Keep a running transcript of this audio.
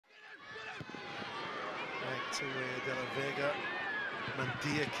to De La Vega.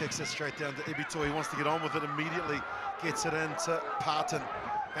 Mandia kicks it straight down to Ibito. He wants to get on with it immediately. Gets it into Parton.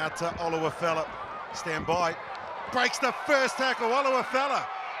 Out to Olowefela. Stand by. Breaks the first tackle. Olowefela.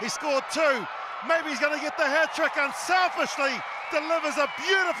 He scored 2. Maybe he's going to get the hat trick. Unselfishly delivers a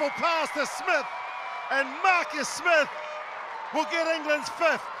beautiful pass to Smith. And Marcus Smith will get England's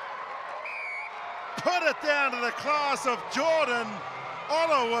 5th. Put it down to the class of Jordan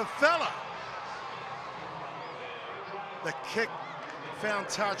Olowefela. The kick found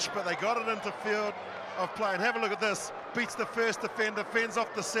touch, but they got it into field of play. And have a look at this. Beats the first defender, fends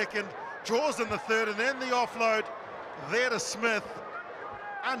off the second, draws in the third, and then the offload there to Smith.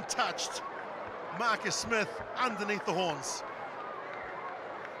 Untouched. Marcus Smith underneath the horns.